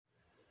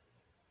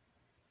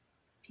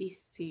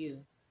Peace to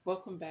you.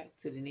 Welcome back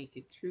to the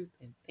Naked Truth,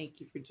 and thank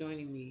you for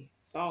joining me.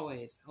 As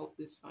always, hope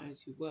this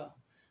finds you well.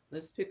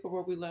 Let's pick up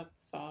where we left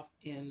off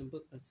in the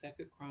book of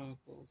Second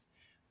Chronicles,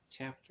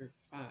 chapter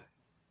 5. I'm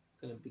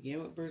going to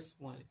begin with verse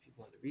 1. If you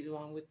want to read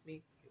along with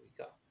me, here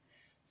we go.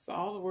 So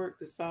all the work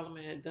that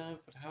Solomon had done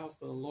for the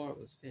house of the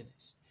Lord was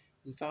finished.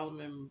 And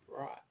Solomon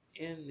brought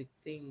in the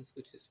things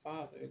which his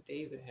father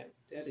David had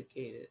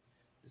dedicated,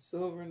 the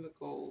silver and the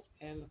gold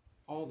and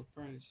all the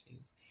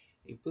furnishings.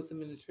 He put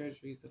them in the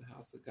treasuries of the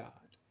house of God.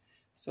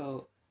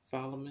 So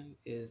Solomon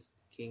is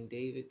King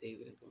David,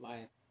 David and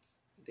Goliath's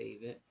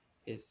David.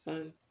 His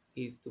son,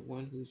 he's the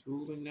one who's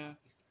ruling now.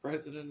 He's the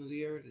president of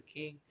the earth, the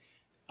king.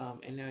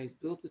 And now he's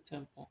built the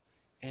temple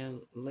and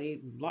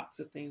laid lots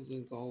of things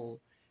with gold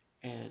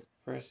and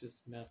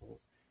precious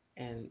metals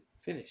and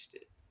finished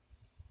it.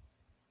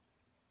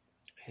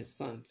 His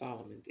son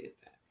Solomon did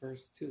that.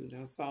 Verse 2.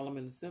 Now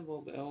Solomon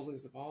assembled the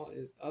elders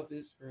of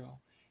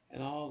Israel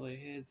and all the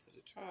heads of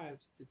the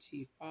tribes, the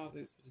chief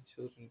fathers of the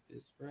children of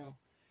Israel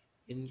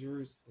in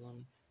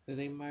Jerusalem, that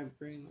they might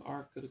bring the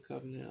ark of the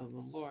covenant of the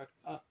Lord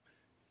up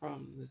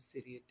from the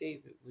city of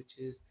David, which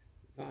is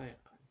Zion.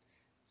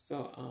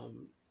 So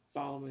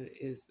Solomon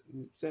is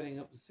setting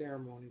up the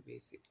ceremony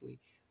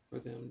basically for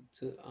them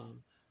to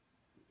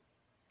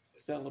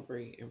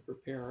celebrate and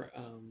prepare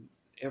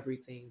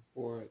everything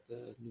for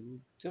the new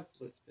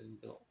temple that's been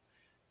built.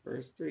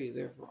 Verse 3.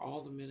 Therefore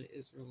all the men of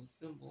Israel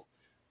assembled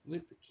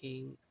with the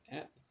king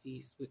at the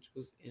feast which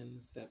was in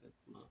the 7th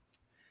month.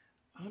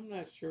 I'm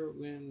not sure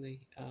when the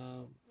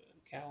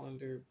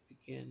calendar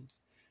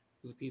begins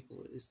for the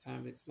people at this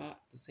time. It's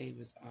not the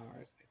same as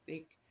ours. I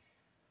think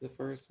the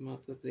first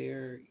month of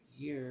their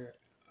year,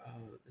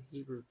 the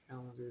Hebrew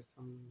calendar,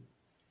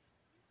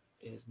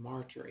 is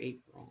March or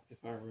April,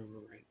 if I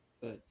remember right.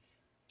 But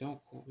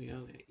don't quote me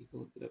on that. You can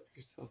look it up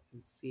yourself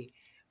and see.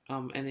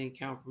 And then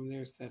count from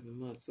there 7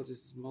 months. So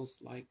this is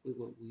most likely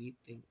what we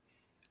think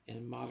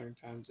in modern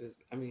times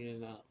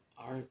in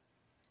our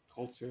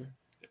culture,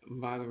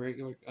 by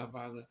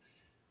the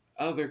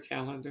other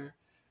calendar,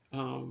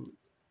 um,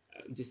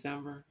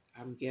 December.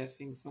 I'm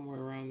guessing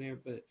somewhere around there,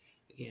 but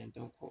again,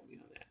 don't quote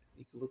me on that.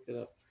 You can look it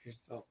up for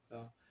yourself,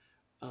 though.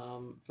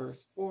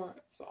 Verse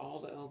 4. So all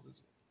the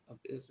elders of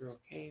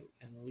Israel came,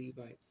 and the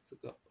Levites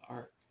took up the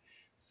ark.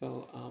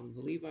 So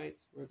the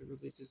Levites were the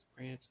religious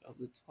branch of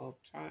the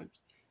 12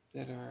 tribes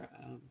that are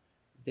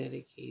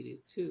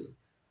dedicated to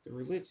the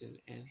religion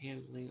and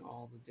handling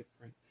all the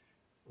different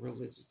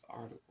religious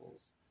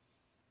articles,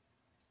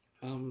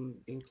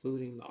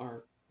 including the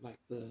ark, like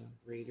the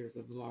Raiders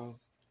of the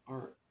Lost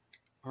Ark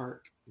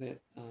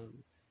that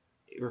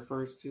it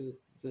refers to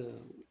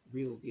the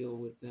real deal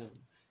with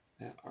them,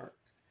 that ark.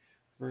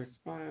 Verse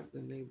 5.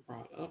 Then they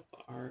brought up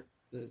the ark,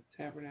 the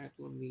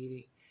tabernacle of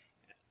meeting,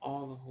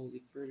 all the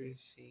holy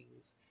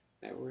furnishings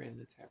that were in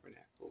the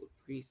tabernacle. The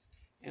priests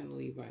and the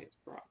Levites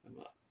brought them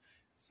up.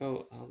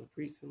 So the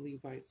priests and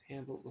Levites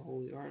handled the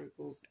holy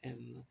articles, and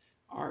the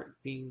ark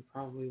being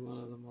probably one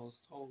of the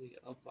most holy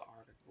of the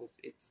articles.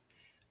 It's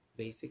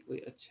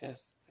basically a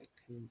chest that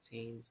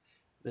contains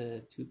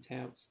the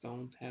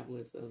stone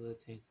tablets of the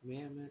Ten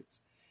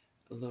Commandments,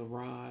 the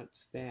rod,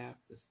 staff,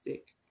 the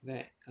stick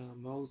that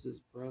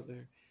Moses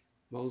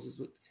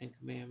with the Ten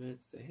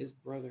Commandments, that his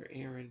brother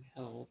Aaron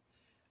held.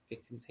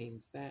 It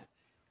contains that.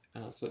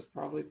 So it's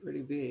probably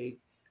pretty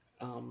big.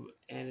 And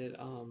it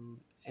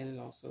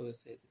also is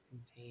said to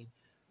contain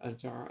a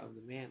jar of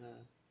the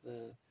manna,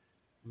 the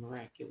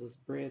miraculous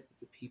bread that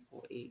the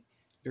people ate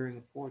during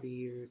the 40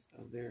 years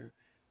of their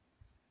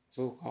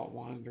so-called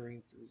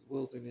wandering through the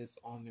wilderness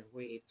on their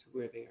way to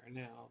where they are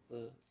now,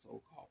 the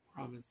so-called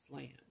promised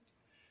land.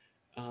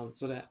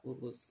 So that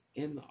was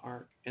in the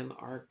ark, and the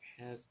ark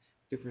has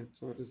different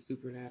sort of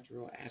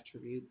supernatural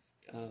attributes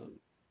um,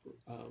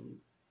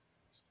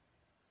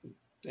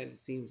 that it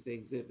seems to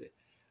exhibit,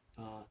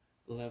 uh,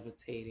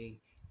 levitating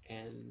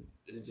and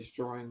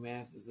destroying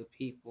masses of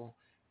people,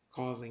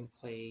 causing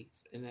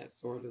plagues, and that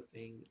sort of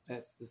thing.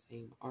 That's the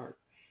same ark.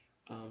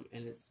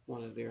 And it's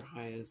one of their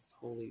highest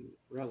holy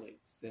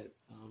relics that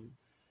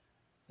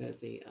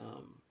they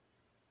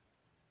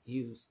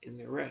use in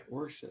their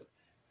worship.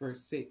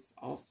 Verse 6.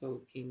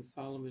 Also King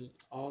Solomon and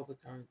all the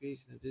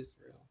congregation of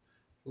Israel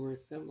who were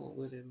assembled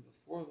with him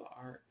before the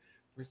ark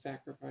were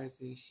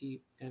sacrificing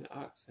sheep and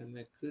oxen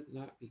that could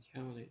not be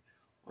counted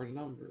or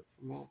numbered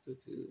for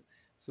multitude.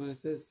 So it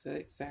says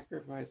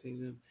sacrificing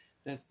them.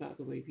 That's not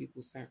the way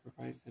people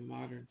sacrifice in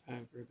modern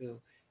times, where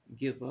they'll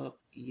give up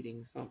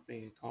eating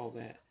something and call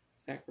that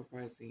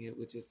sacrificing it,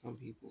 which is some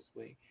people's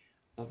way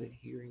of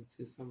adhering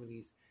to some of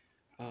these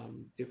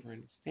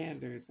different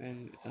standards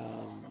and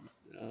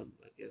I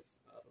guess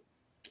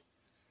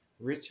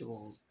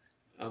rituals.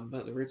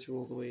 But the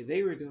ritual, the way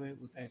they were doing it,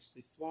 was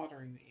actually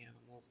slaughtering the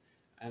animals.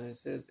 And it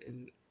says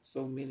in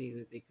so many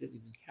that they couldn't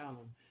even count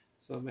them.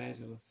 So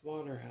imagine a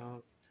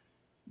slaughterhouse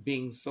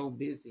being so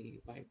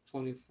busy, like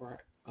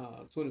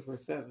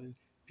 24/7,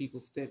 people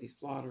steady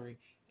slaughtering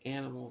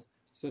animals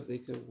so they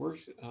could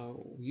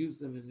use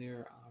them in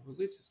their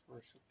religious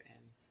worship and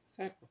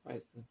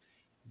sacrifice them,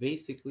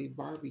 basically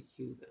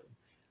barbecue them.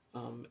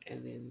 And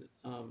then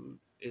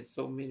it's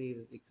so many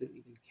that they couldn't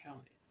even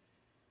count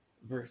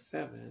it. Verse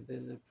 7.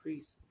 Then the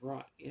priest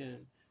brought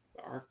in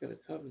the ark of the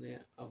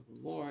covenant of the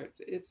Lord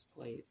to its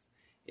place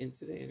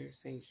into the inner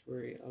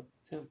sanctuary of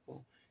the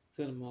temple,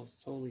 to the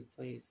most holy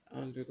place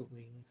under the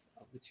wings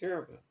of the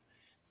cherubim.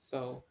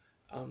 So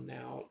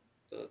now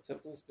the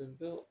temple's been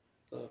built,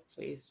 the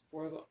place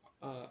for the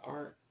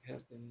ark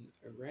has been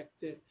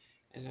erected,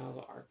 and now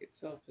the ark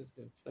itself has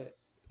been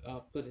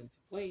put into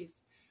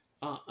place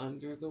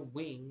under the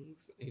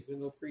wings. Even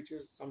though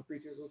some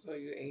preachers will tell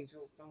you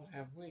angels don't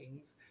have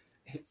wings,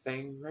 it's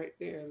saying right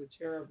there the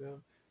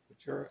cherubim,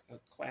 which are a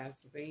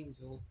class of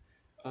angels,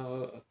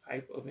 a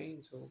type of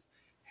angels,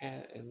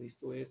 at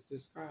least the way it's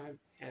described,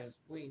 has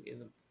wing in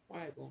the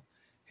Bible,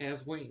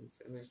 has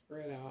wings, and they're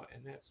spread out,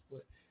 and that's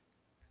what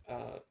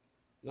uh,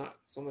 not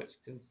so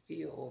much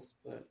conceals,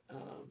 but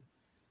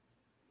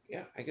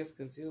yeah, I guess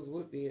conceals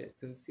would be it.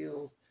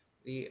 Conceals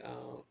the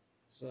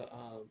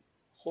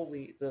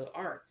holy the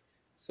ark,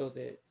 so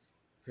that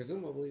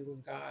presumably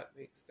when God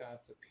makes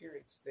God's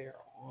appearance there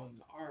on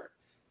the ark,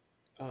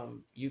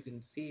 you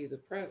can see the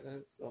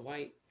presence, the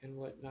light and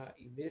whatnot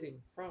emitting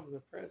from the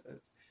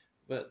presence,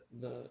 but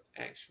the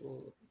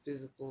actual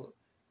physical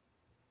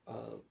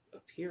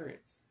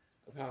appearance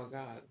of how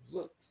God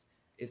looks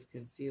is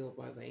concealed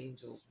by the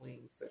angel's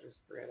wings that are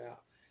spread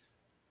out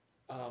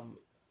um,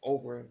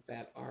 over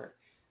that ark.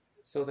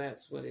 So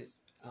that's what it's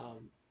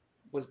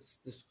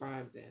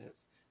described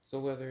as. So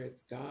whether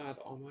it's God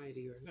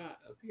Almighty or not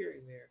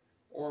appearing there,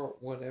 or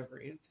whatever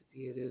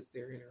entity it is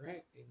they're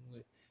interacting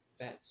with,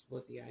 that's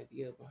what the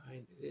idea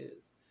behind it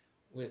is,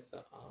 with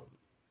the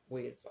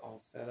way it's all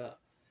set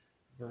up.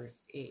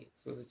 Verse 8.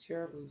 So the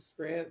cherubim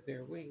spread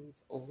their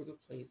wings over the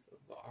place of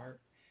the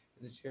ark,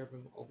 and the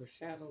cherubim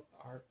overshadowed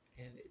the ark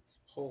and its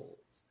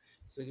poles.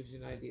 So it gives you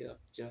an idea of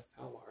just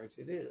how large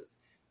it is.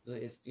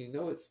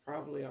 It's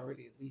probably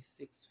already at least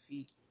 6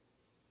 feet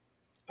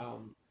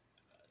um,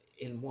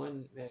 in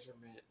one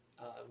measurement,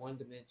 one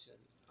dimension,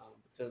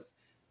 because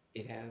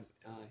it has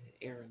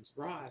Aaron's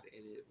rod in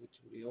it, which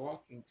would be a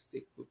walking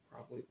stick, which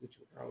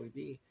would probably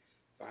be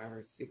 5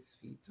 or 6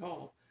 feet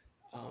tall.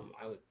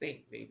 I would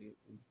think maybe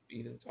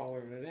even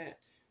taller than that,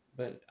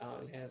 but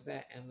it has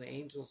that, and the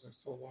angels are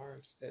so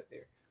large that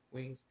their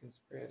wings can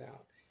spread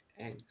out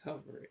and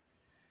cover it.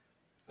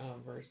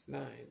 Verse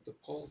 9, the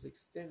poles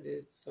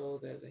extended so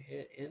that the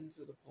head ends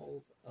of the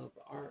poles of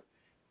the ark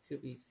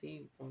could be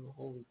seen from the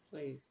holy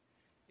place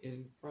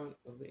in front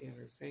of the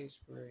inner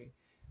sanctuary,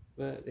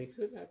 but they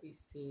could not be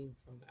seen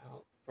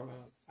from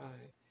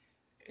outside,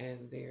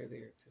 and they are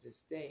there to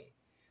this day.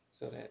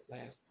 So that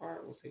last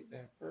part, we'll take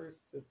that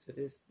first. The to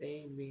this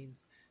day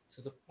means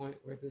to the point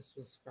where this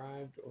was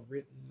scribed or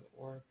written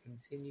or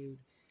continued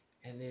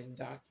and then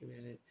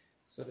documented,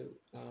 so that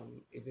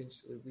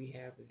eventually we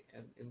have it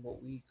in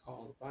what we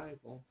call the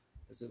Bible,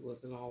 because it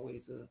wasn't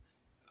always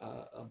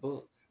a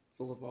book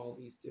full of all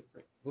these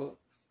different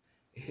books.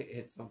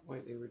 At some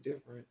point, they were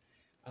different,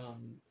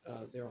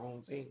 their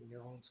own thing,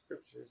 their own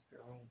scriptures,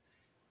 their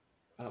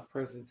own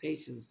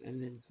presentations,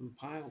 and then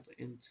compiled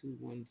into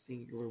one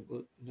singular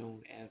book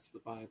known as the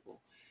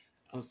Bible.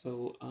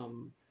 So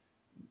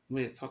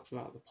when it talks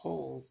about the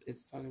poles,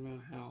 it's talking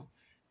about how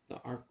the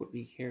ark would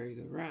be carried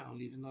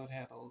around, even though it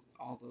had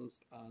all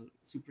those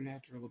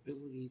supernatural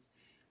abilities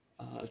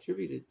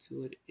attributed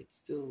to it. It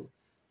still,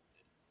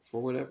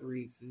 for whatever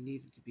reason,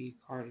 needed to be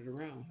carted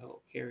around,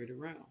 held, carried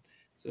around.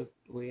 So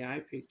the way I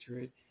picture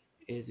it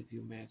is, if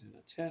you imagine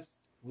a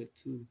chest with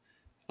two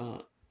uh,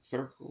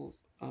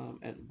 circles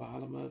at the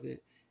bottom of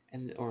it,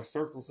 and or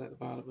circles at the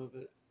bottom of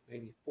it,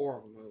 maybe four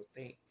of them, I would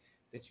think,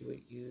 that you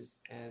would use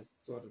as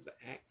sort of the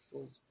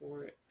axles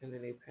for it, and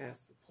then they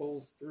pass the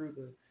poles through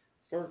the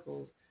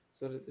circles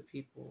so that the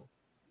people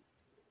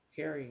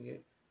carrying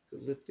it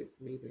could lift it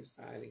from either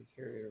side and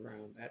carry it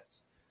around.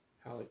 That's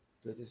how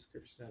the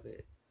description of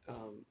it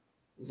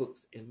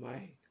looks in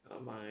my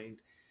mind.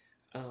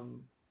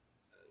 Um,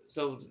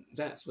 so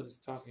that's what it's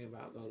talking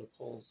about, though, the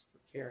poles for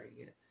carrying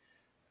it.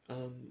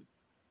 Um,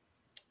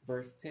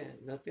 Verse 10,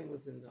 nothing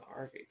was in the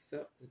ark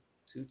except the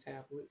 2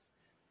 tablets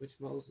which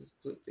Moses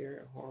put there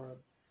at Horeb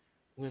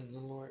when the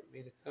Lord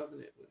made a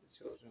covenant with the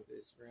children of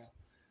Israel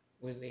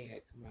when they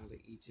had come out of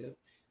Egypt.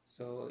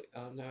 So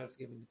now it's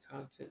giving the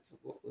contents of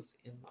what was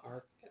in the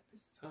ark at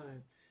this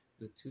time.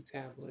 The 2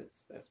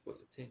 tablets, that's what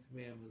the Ten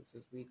Commandments,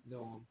 as we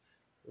know them,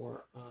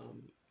 were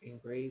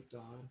engraved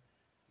on.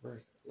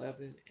 Verse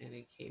 11, and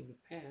it came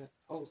to pass.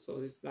 Oh,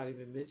 so it's not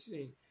even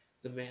mentioning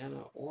the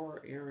manna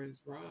or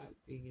Aaron's rod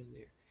being in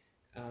there.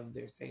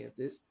 They're saying at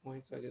this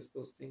point, so I guess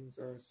those things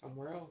are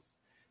somewhere else,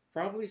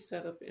 probably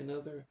set up in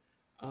other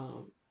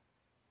um,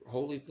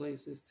 holy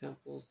places,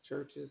 temples,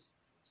 churches,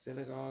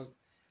 synagogues.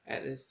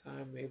 At this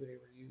time, maybe they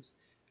were used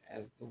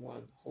as the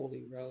one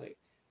holy relic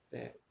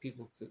that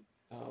people could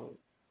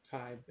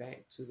tie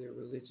back to their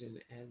religion,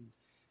 and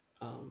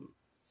um,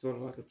 sort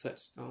of like a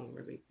touchstone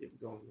where they could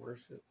go and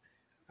worship.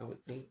 I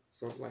would think,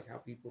 sort of like how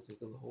people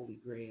think of the Holy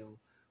Grail,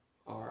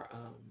 or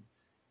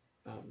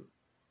um,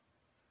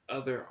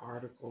 other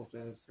articles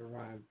that have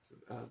survived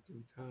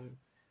through time.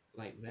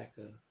 like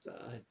Mecca,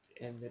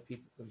 and that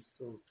people can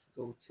still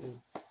go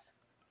to.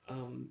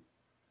 Um,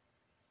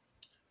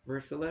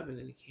 Verse 11,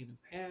 and it came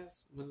to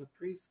pass when the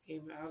priests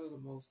came out of the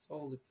most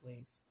holy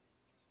place,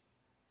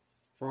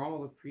 for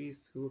all the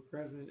priests who were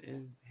present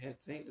and had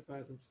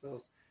sanctified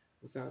themselves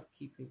without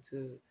keeping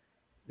to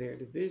their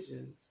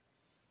divisions.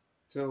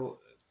 So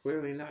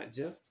clearly, not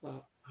just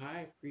the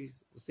high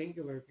priest,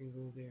 singular, can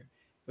go there,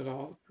 but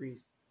all the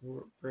priests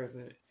were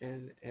present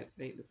and had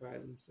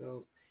sanctified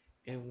themselves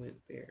and went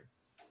there.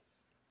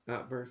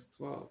 Verse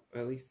 12,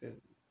 at least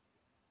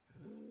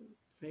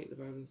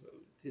sanctified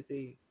themselves. Did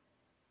they?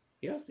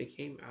 Yeah, they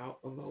came out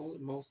of the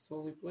most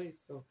holy place.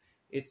 So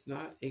it's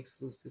not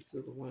exclusive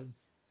to the one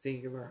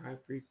singular high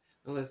priest,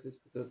 unless it's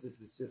because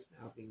this is just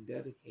now being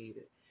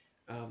dedicated.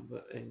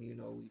 But and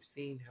we've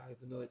seen how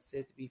even though it's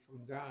said to be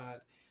from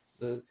God,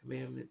 the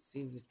commandments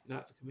seem to,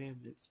 not the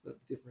commandments, but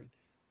the different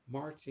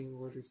marching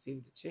orders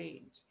seem to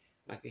change,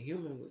 like a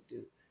human would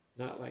do,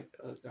 not like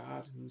a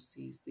God who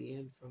sees the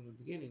end from the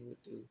beginning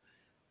would do.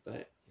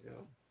 But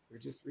we're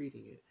just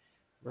reading it.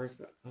 Verse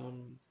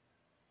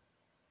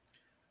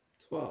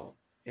 12.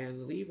 And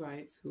the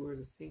Levites, who were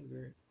the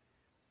singers,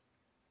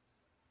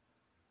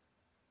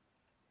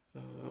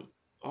 um,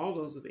 all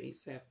those of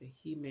Asaph and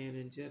Heman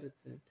and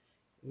Jeduthun,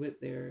 with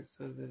their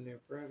sons and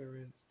their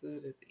brethren,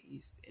 stood at the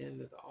east end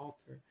of the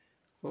altar,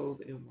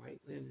 clothed in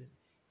white linen,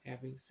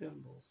 having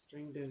cymbals,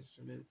 stringed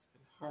instruments,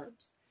 and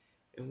harps,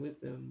 and with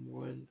them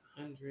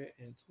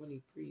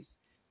 120 priests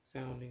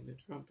sounding the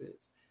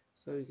trumpets.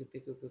 So you can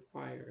think of the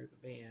choir,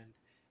 the band,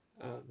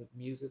 the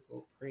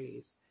musical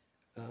praise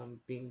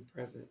being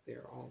present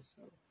there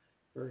also.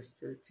 Verse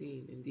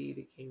 13, indeed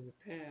it came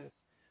to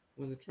pass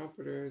when the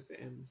trumpeters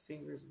and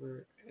singers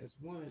were as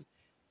one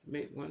to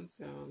make one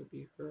sound to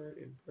be heard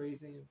in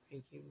praising and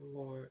thanking the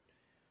Lord.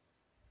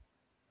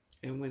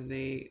 And when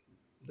they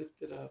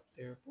lifted up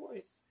their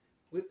voice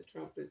with the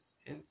trumpets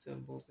and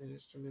cymbals and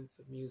instruments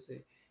of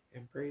music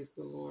and praised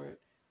the Lord,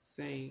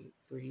 saying,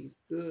 for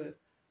he's good,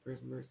 for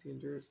his mercy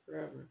endures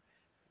forever,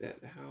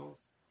 that the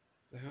house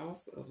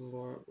of the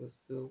Lord was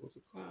filled with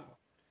a cloud.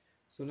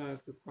 So now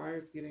as the choir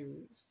is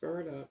getting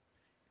stirred up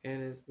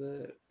and as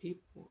the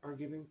people are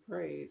giving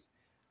praise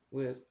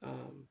with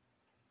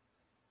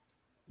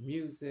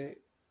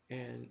music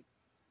and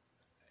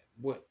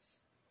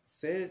what's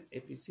said,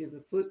 if you see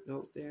the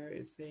footnote there,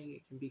 is saying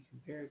it can be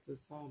compared to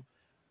Psalm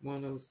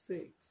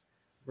 106,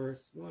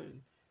 verse 1,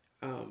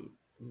 um,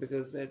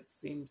 because that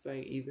seems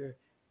like either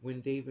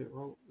when David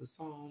wrote the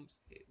Psalms,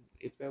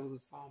 if that was a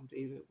Psalm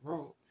David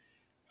wrote,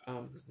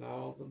 because not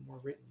all of them were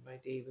written by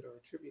David or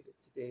attributed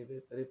to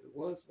David, but if it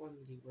was one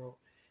that he wrote,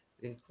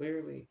 then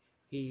clearly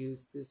he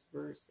used this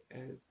verse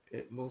as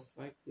most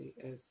likely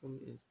as some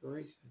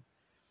inspiration,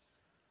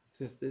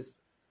 since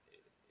this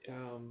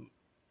um,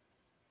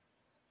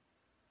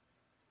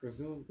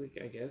 presumably,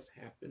 I guess,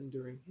 happened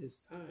during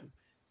his time.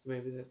 So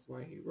maybe that's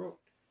why he wrote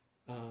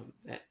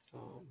that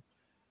psalm.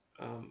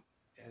 Um,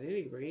 at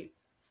any rate,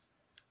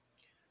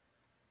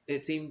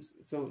 it seems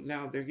so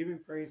now they're giving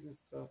praise and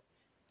stuff,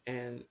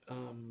 and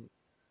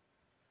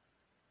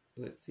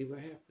let's see what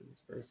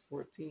happens. Verse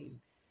 14.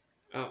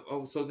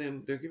 So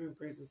then they're giving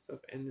praise and stuff,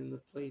 and then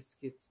the place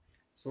gets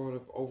sort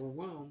of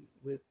overwhelmed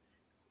with,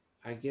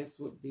 I guess,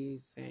 would be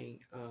saying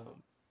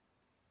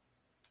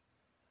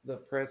the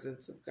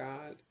presence of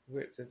God,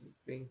 where it says it's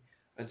being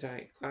a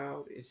giant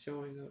cloud is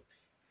showing up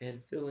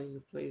and filling the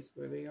place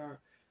where they are.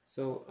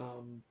 So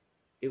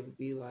it would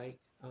be like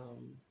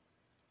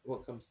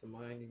what comes to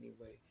mind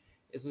anyway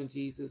is when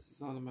Jesus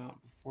is on the mount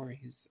before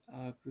his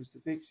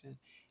crucifixion,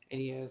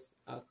 and he has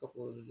a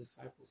couple of the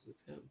disciples with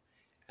him.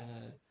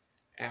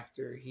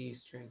 After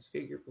he's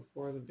transfigured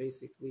before them,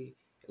 basically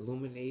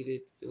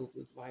illuminated, filled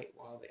with light,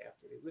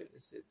 after they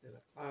witness it, then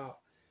a cloud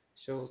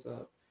shows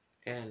up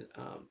and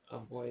a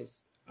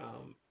voice,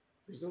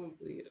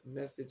 presumably a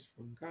message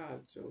from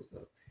God, shows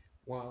up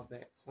while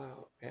that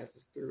cloud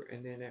passes through.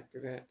 And then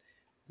after that,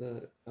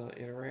 the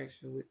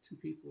interaction with two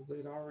people who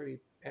had already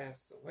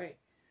passed away,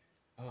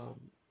 um,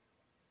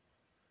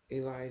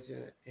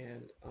 Elijah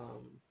and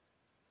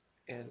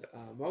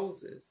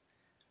Moses,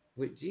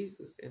 with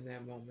Jesus in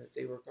that moment.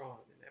 They were gone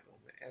in that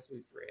moment, as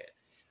we've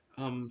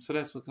read. So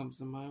that's what comes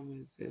to mind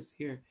when it says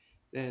here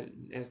that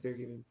as they're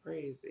giving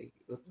praise,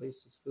 the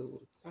place was filled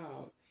with a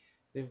cloud.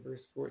 Then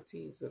verse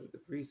 14, so that the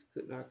priest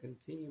could not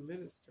continue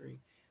ministering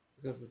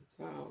because of the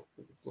cloud,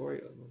 for the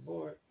glory of the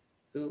Lord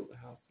filled the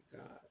house of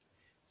God.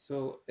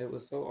 So it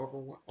was so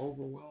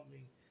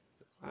overwhelming,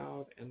 the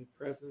cloud and the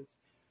presence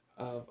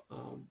of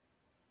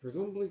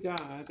presumably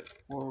God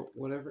or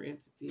whatever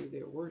entity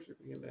they're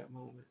worshiping in that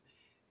moment.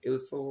 It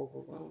was so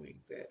overwhelming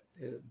that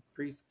the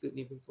priests couldn't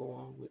even go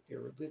on with their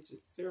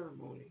religious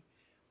ceremony,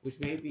 which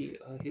may be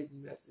a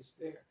hidden message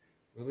there.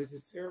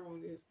 Religious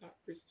ceremony is not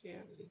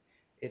Christianity.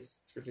 It's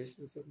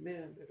traditions of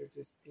men that are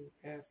just being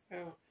passed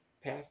down,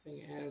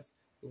 passing as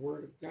the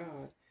word of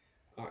God,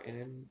 and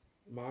in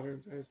modern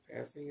times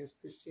passing as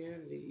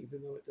Christianity,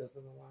 even though it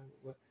doesn't align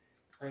with what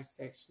Christ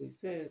actually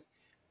says.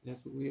 And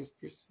that's what we as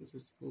Christians are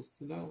supposed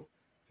to know,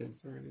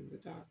 concerning the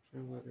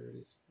doctrine, whether it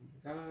is from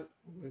God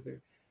or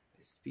whether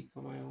I speak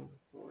on my own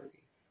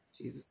authority.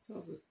 Jesus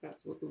tells us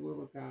that's what the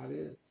will of God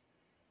is,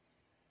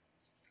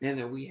 and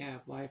that we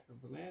have life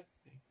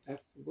everlasting.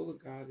 That's the will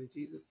of God, and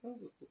Jesus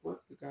tells us the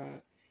work of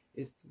God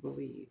is to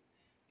believe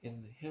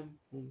in Him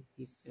whom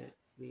He sent,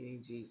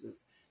 meaning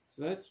Jesus.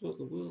 So that's what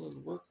the will and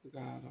the work of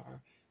God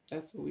are.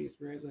 That's what we as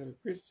red letter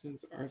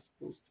Christians are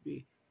supposed to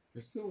be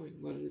pursuing.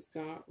 What it is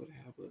God would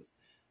have us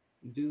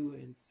do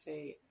and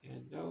say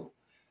and know,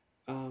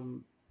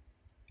 um,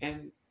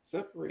 and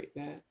separate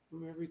that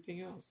from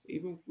everything else.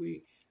 Even if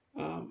we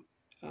um,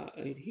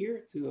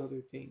 adhere to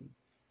other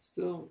things,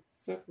 still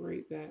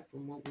separate that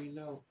from what we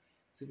know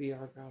to be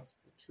our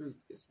gospel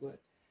truth is what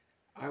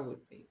I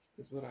would think,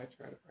 is what I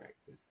try to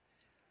practice.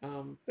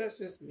 That's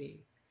just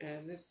me.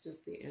 And this is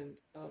just the end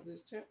of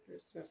this chapter.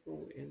 So that's where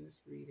we'll end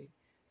this reading.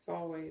 As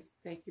always,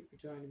 thank you for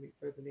joining me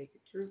for the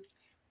Naked Truth.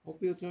 Hope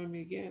you'll join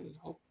me again and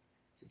hope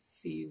to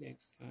see you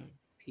next time.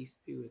 Peace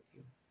be with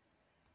you.